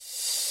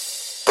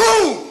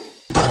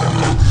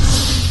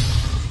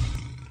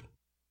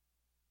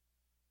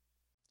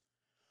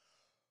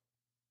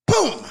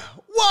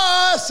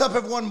What's up,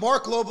 everyone?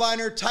 Mark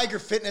Lobliner,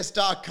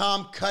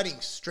 TigerFitness.com,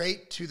 cutting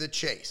straight to the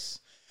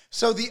chase.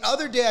 So the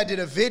other day I did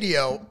a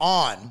video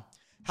on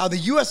how the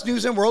U.S.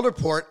 News and World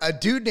Report, a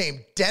dude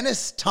named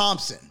Dennis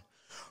Thompson,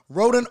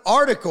 wrote an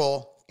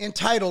article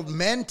entitled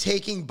 "Men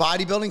Taking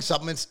Bodybuilding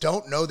Supplements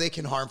Don't Know They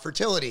Can Harm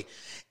Fertility,"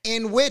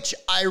 in which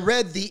I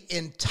read the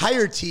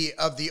entirety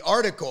of the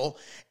article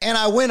and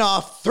I went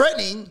off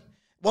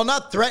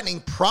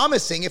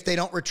promising if they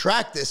don't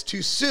retract this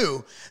to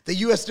sue the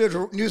U.S.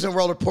 News and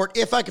World Report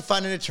if I could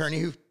find an attorney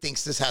who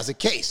thinks this has a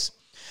case.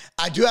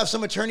 I do have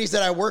some attorneys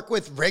that I work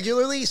with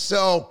regularly,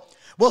 so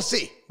we'll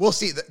see.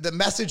 The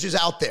message is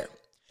out there.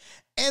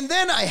 And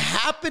then I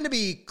happen to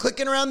be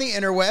clicking around the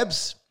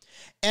interwebs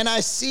and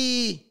I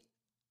see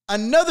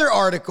another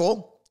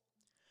article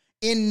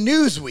in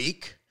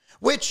Newsweek,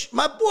 which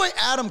my boy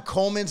Adam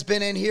Coleman's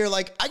been in here.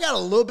 Like, I got a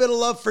little bit of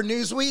love for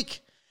Newsweek.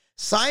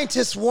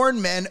 Scientists warn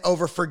men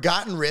over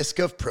forgotten risk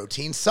of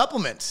protein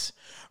supplements.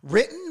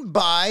 Written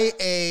by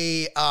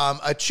a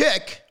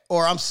chick,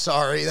 or I'm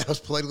sorry, that was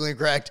politically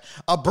incorrect,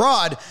 a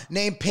broad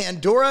named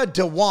Pandora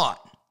Dewan,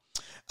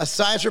 a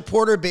science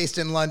reporter based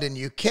in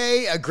London,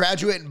 UK, a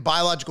graduate in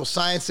biological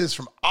sciences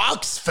from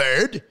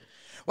Oxford.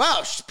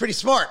 Wow, she's pretty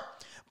smart.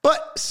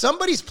 But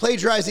somebody's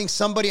plagiarizing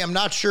somebody, I'm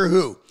not sure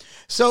who.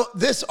 So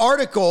this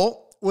article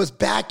was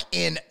back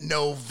in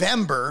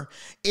November.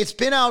 It's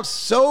been out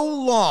so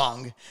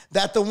long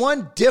that the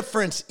one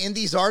difference in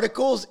these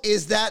articles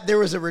is that there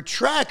was a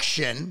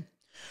retraction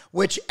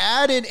which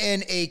added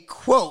in a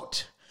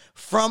quote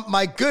from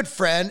my good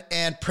friend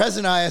and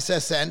president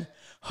ISSN,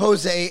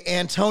 Jose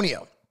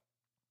Antonio.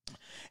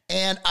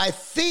 And I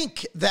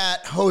think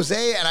that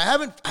Jose, and I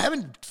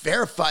haven't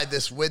verified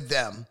this with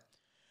them,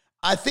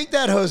 I think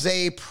that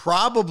Jose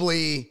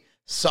probably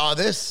saw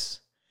this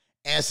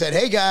and said,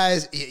 hey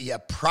guys, you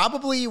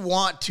probably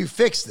want to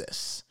fix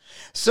this.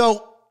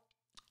 So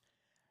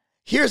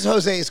here's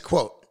Jose's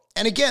quote.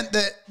 And again,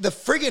 the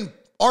friggin'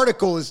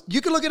 article is,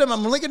 you can look at them,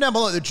 I'm linking down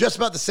below, they're just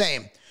about the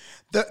same.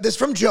 This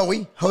from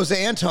Joey,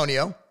 Jose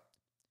Antonio.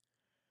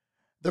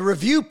 The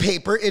review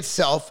paper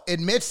itself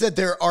admits that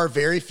there are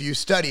very few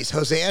studies.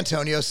 Jose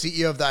Antonio,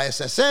 CEO of the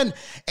ISSN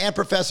and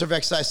professor of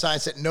exercise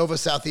science at Nova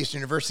Southeastern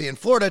University in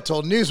Florida,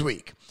 told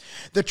Newsweek,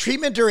 the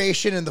treatment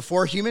duration in the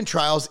 4 human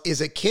trials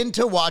is akin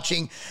to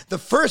watching the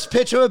first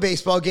pitch of a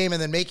baseball game and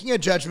then making a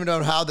judgment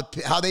on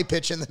how they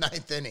pitch in the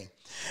 9th inning.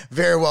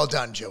 Very well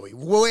done, Joey.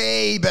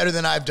 Way better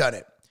than I've done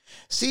it.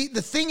 See,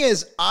 the thing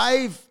is,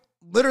 I've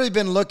literally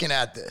been looking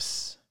at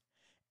this.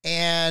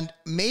 And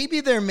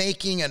maybe they're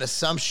making an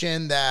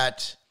assumption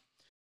that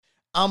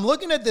I'm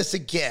looking at this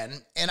again,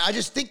 and I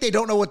just think they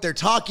don't know what they're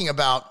talking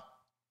about.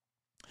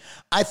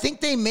 I think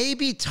they may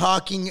be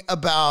talking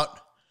about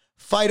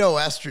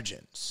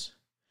phytoestrogens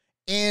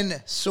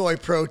in soy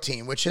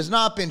protein, which has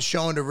not been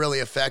shown to really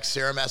affect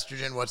serum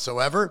estrogen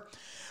whatsoever.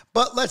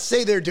 But let's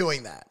say they're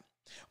doing that.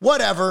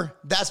 Whatever,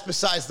 that's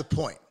besides the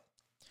point.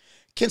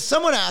 Can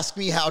someone ask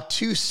me how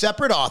 2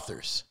 separate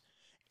authors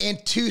in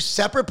 2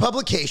 separate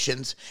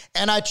publications,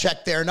 and I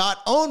checked they're not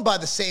owned by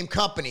the same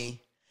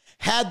company,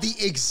 had the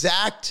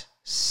exact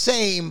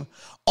same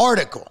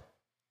article?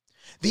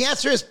 The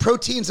answer is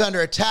protein's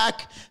under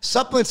attack,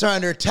 supplements are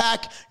under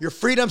attack, your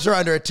freedoms are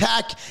under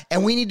attack,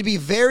 and we need to be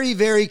very,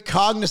 very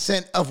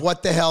cognizant of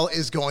what the hell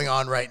is going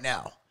on right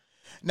now.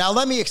 Now,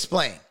 let me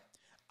explain.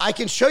 I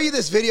can show you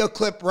this video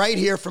clip right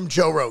here from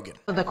Joe Rogan.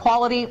 The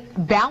quality,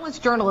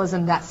 balanced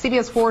journalism that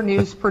CBS 4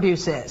 News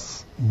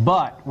produces.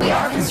 But we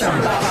are concerned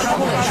about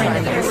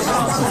troubling the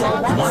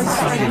irresponsible,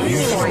 one-sided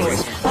news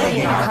stories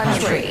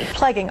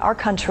plaguing our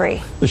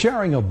country. The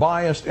sharing of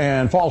biased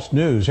and false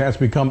news has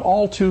become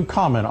all too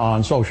common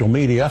on social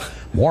media.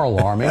 More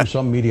alarming,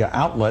 some media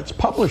outlets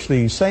publish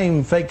these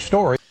same fake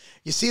stories.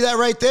 You see that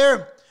right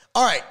there?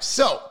 All right,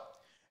 so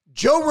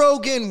Joe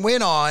Rogan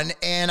went on,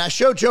 and I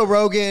showed Joe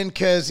Rogan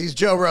because he's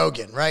Joe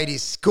Rogan, right?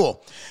 He's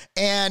cool.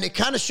 And it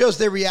kind of shows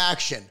their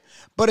reaction.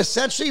 But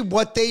essentially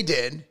what they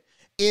did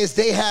is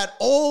they had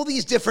all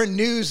these different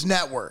news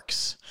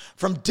networks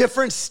from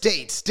different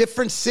states,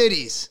 different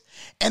cities,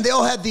 and they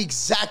all had the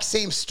exact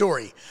same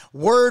story,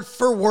 word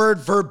for word,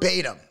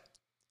 verbatim.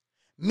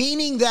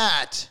 Meaning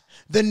that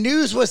the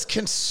news was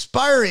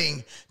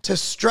conspiring to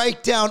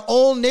strike down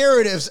all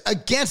narratives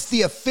against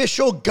the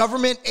official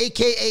government,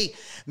 aka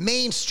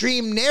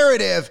mainstream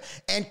narrative,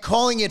 and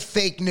calling it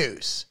fake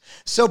news.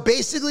 So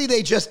basically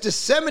they just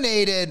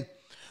disseminated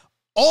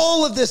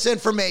all of this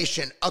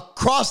information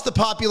across the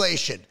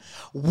population.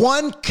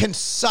 One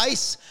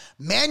concise,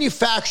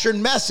 manufactured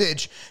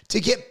message to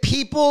get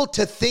people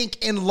to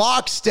think in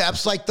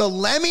locksteps like the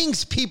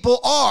lemmings people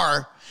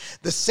are.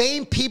 The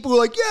same people who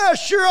are like, yeah,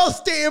 sure, I'll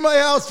stay in my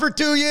house for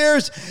 2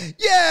 years.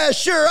 Yeah,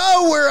 sure,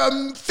 I'll wear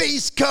a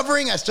face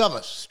covering. I still have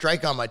a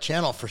strike on my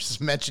channel for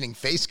mentioning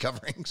face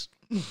coverings.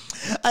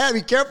 I gotta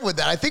be careful with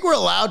that. I think we're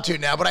allowed to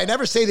now, but I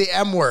never say the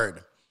M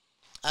word.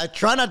 I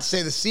try not to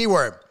say the C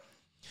word.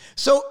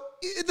 So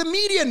the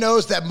media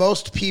knows that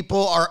most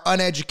people are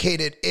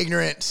uneducated,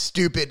 ignorant,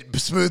 stupid,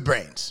 smooth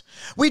brains.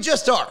 We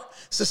just are.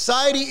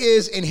 society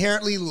is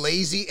inherently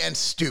lazy and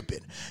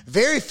stupid.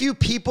 Very few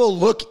people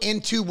look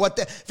into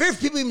very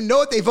few people even know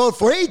what they vote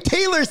for. Hey,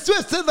 Taylor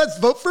Swift said, let's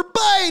vote for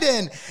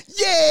Biden.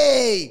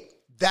 Yay!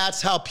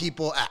 That's how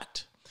people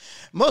act.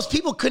 Most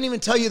people couldn't even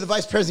tell you the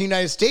vice president of the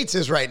United States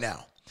is right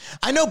now.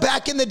 I know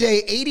back in the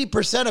day,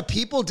 80% of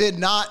people did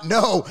not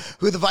know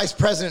who the vice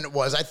president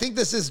was. I think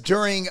this is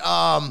during,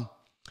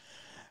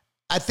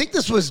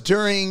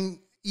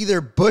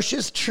 either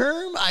Bush's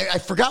term. I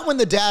forgot when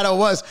the data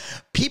was.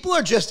 People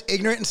are just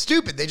ignorant and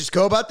stupid. They just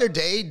go about their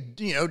day,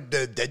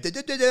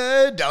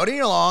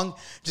 doting along,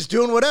 just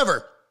doing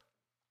whatever.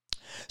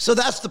 So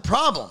that's the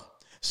problem.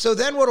 So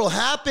then what will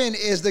happen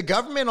is the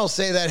government will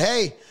say that,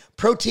 hey,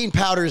 protein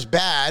powder is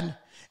bad.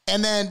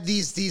 And then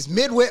these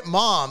midwit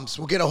moms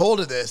will get a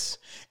hold of this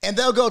and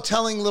they'll go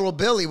telling little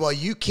Billy, well,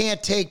 you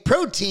can't take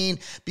protein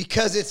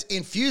because it's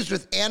infused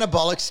with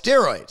anabolic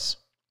steroids.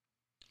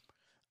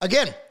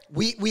 Again,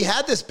 we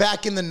had this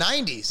back in the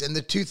 90s and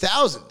the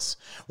 2000s.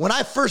 When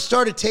I first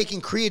started taking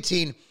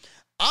creatine,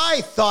 I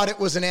thought it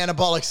was an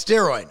anabolic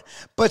steroid.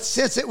 But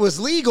since it was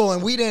legal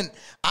and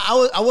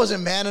I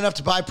wasn't man enough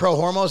to buy pro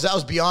hormones, that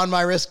was beyond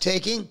my risk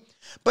taking.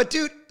 But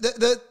dude,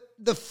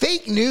 the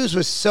fake news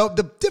was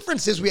the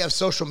difference is we have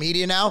social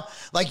media now.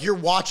 Like you're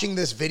watching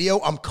this video,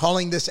 I'm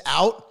calling this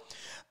out.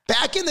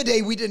 Back in the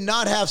day, we did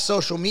not have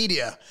social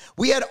media.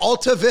 We had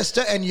Alta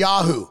Vista and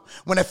Yahoo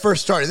when I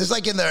first started. This is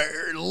like in the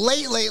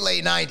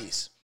late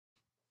 90s,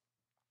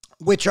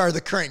 which are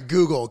the current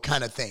Google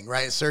kind of thing,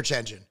 right? Search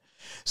engine.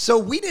 So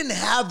we didn't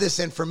have this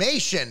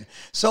information.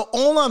 So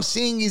all I'm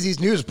seeing is these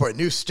news reports,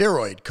 new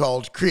steroid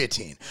called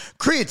creatine.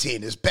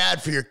 Creatine is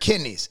bad for your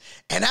kidneys.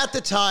 And at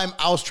the time,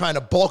 I was trying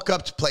to bulk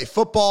up to play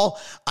football.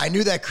 I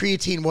knew that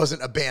creatine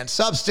wasn't a banned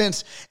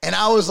substance. And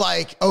I was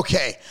like,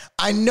 okay,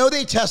 I know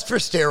they test for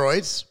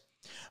steroids,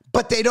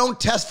 but they don't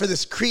test for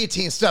this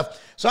creatine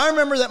stuff. So I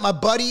remember that my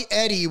buddy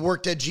Eddie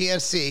worked at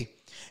GNC.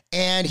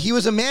 And he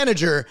was a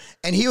manager,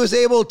 and he was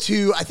able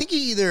to, I think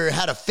he either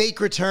had a fake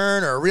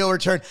return or a real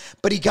return,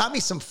 but he got me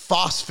some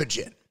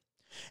Phosphagen.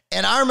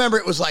 And I remember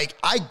it was like,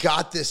 I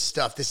got this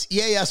stuff, this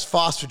EAS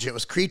Phosphagen. It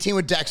was creatine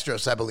with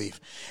dextrose, I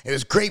believe. It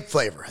was grape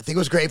flavor. I think it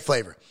was grape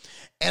flavor.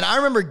 And I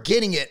remember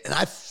getting it, and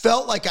I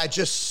felt like I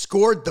just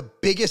scored the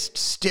biggest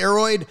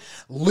steroid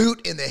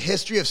loot in the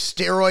history of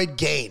steroid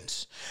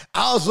gains.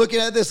 I was looking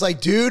at this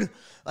like, dude,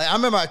 I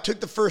remember I took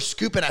the first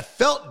scoop, and I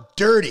felt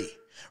dirty.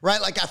 Right?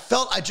 Like I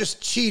felt I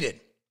just cheated.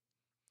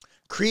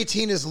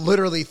 Creatine is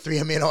literally 3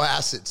 amino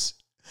acids.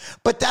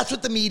 But that's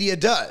what the media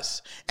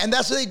does. And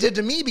that's what they did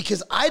to me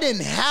because I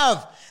didn't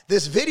have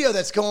this video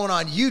that's going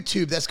on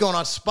YouTube, that's going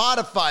on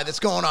Spotify, that's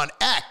going on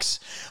X.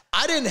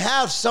 I didn't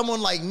have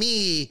someone like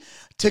me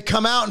to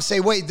come out and say,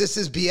 wait, this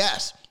is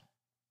BS.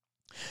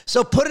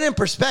 So put it in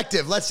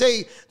perspective. Let's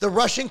say the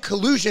Russian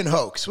collusion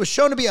hoax was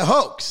shown to be a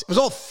hoax. It was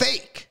all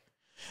fake.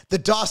 The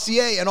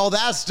dossier and all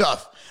that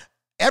stuff.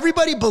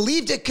 Everybody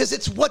believed it because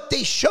it's what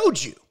they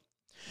showed you.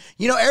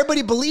 You know,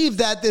 everybody believed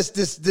that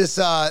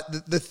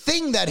the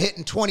thing that hit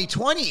in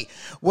 2020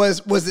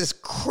 was this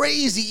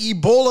crazy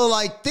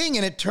Ebola-like thing,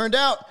 and it turned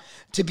out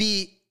to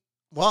be,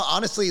 well,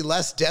 honestly,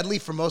 less deadly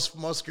for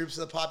most groups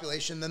of the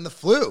population than the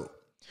flu.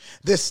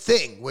 This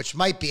thing, which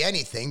might be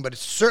anything, but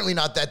it's certainly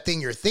not that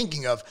thing you're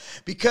thinking of.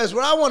 Because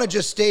what I want to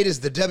just state is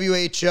the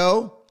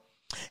WHO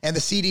and the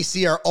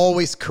CDC are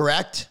always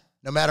correct,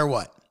 no matter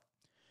what.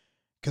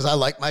 Because I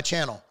like my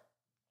channel.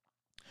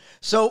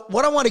 So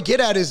what I want to get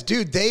at is,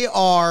 dude, they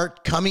are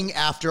coming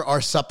after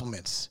our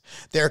supplements.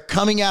 They're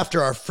coming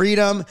after our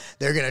freedom.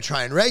 They're going to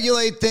try and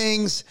regulate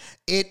things.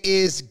 It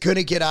is going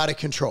to get out of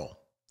control.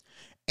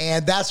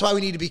 And that's why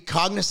we need to be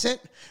cognizant.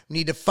 We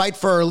need to fight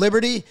for our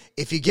liberty.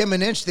 If you give them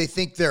an inch, they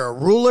think they're a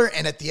ruler.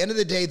 And at the end of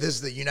the day, this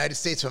is the United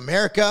States of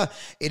America.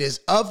 It is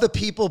of the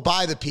people,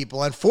 by the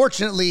people.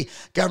 Unfortunately,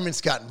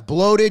 government's gotten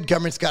bloated.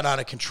 Government's got out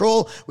of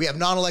control. We have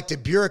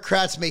non-elected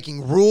bureaucrats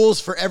making rules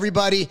for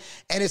everybody.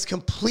 And it's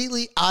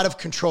completely out of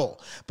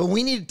control. But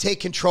we need to take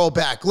control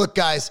back. Look,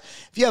 guys,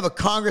 if you have a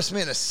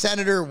congressman, a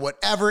senator,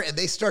 whatever, and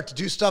they start to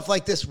do stuff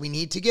like this, we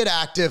need to get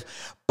active.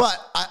 But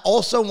I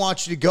also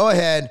want you to go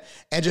ahead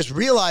and just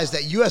realize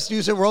that U.S.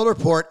 News and World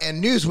Report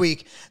and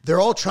Newsweek, they're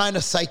all trying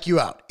to psych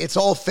you out. It's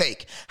all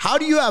fake. How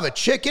do you have a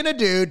chick and a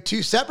dude,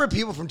 two separate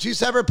people from two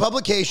separate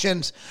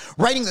publications,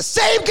 writing the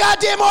same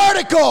goddamn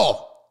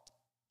article?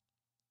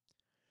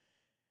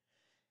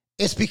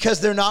 It's because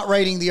they're not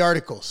writing the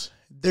articles.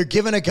 They're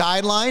given a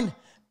guideline.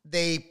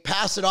 They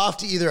pass it off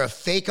to either a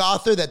fake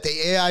author that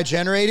the AI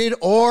generated,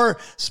 or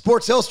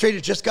Sports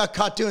Illustrated just got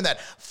caught doing that.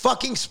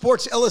 Fucking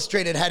Sports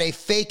Illustrated had a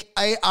fake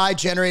AI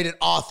generated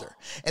author,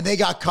 and they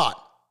got caught.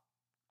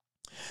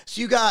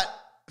 So you got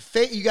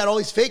all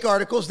these fake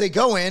articles. They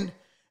go in,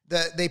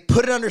 they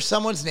put it under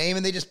someone's name,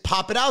 and they just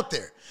pop it out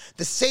there.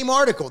 The same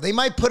article. They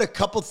might put a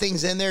couple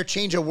things in there,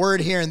 change a word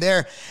here and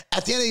there.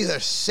 At the end of these are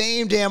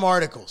same damn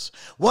articles.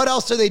 What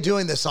else are they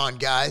doing this on,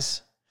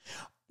 guys?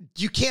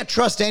 You can't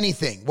trust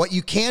anything. What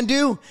you can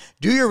do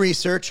your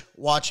research,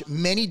 watch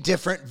many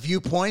different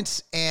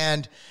viewpoints,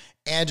 and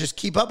just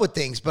keep up with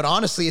things. But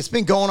honestly, it's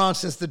been going on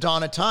since the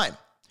dawn of time.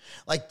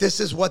 Like, this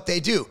is what they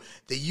do.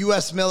 The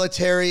U.S.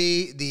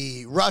 military,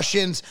 the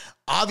Russians,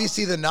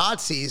 obviously the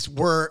Nazis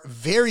were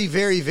very,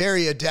 very,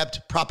 very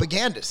adept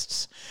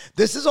propagandists.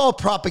 This is all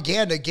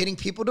propaganda, getting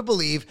people to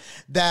believe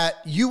that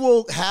you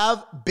will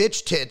have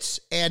bitch tits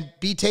and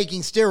be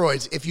taking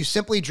steroids if you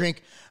simply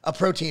drink a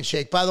protein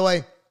shake. By the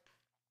way,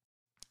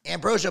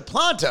 Ambrosia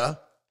Planta,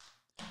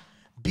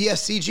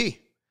 BSCG,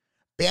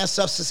 Banned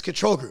Substance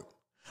Control Group.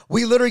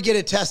 We literally get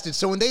it tested.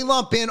 So when they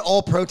lump in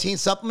all protein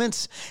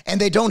supplements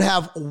and they don't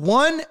have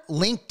one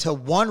link to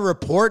one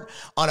report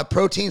on a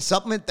protein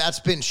supplement that's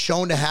been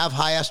shown to have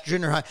high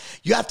estrogen or high,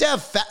 you have to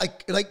have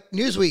like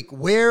Newsweek.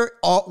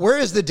 Where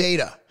is the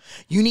data?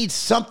 You need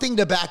something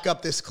to back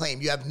up this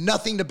claim. You have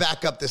nothing to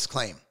back up this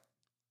claim.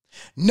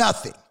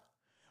 Nothing.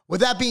 With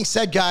that being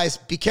said, guys,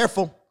 be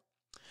careful.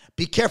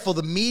 Be careful.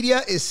 The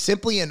media is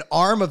simply an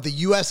arm of the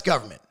U.S.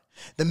 government.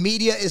 The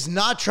media is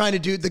not trying to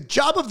do, the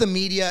job of the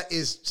media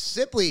is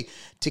simply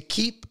to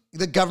keep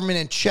the government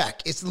in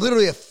check. It's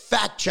literally a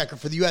fact checker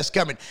for the U.S.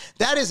 government.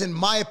 That is, in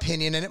my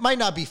opinion, and it might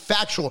not be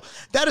factual,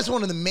 that is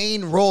one of the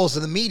main roles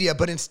of the media,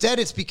 but instead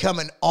it's become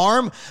an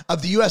arm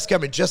of the U.S.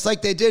 government, just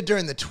like they did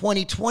during the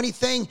 2020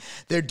 thing.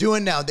 They're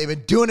doing now. They've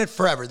been doing it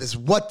forever. This is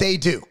what they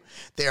do.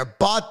 They are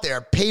bought, they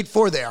are paid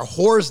for, they are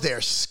whores, they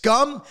are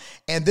scum,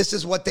 and this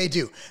is what they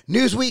do.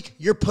 Newsweek,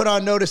 you're put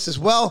on notice as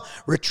well.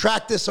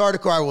 Retract this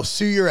article, I will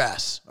sue your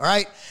ass. All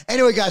right?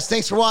 Anyway, guys,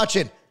 thanks for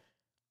watching.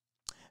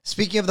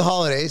 Speaking of the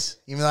holidays,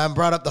 even though I haven't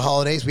brought up the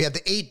holidays, we have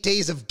the 8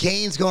 days of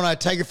gains going on at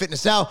Tiger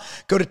Fitness now.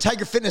 Go to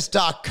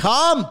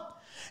tigerfitness.com.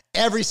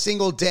 Every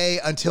single day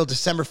until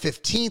December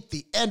 15th,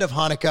 the end of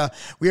Hanukkah,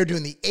 we are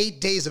doing the 8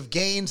 days of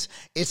gains.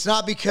 It's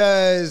not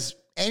because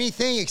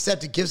anything,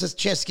 except it gives us a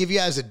chance to give you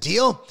guys a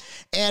deal.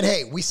 And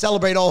hey, we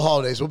celebrate all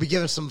holidays. We'll be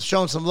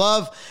showing some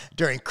love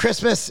during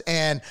Christmas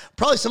and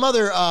probably some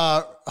other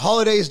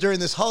holidays during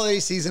this holiday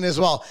season as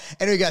well.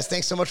 Anyway, guys,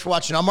 thanks so much for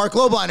watching. I'm Mark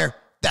Lobliner.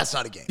 That's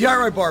not a game. The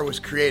Outright Bar was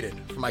created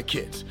for my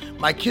kids.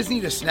 My kids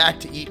need a snack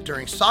to eat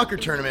during soccer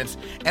tournaments,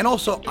 and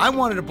also I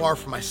wanted a bar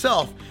for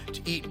myself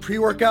to eat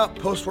pre-workout,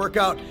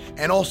 post-workout,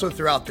 and also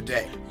throughout the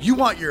day. You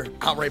want your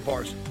Outright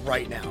Bars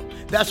right now.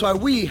 That's why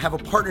we have a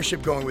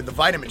partnership going with the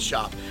Vitamin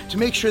Shop to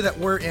make sure that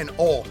we're in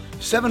all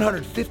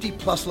 750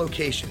 plus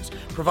locations,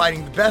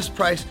 providing the best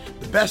price,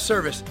 the best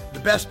service, the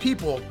best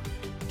people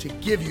to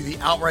give you the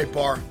Outright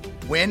Bar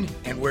when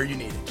and where you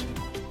need it.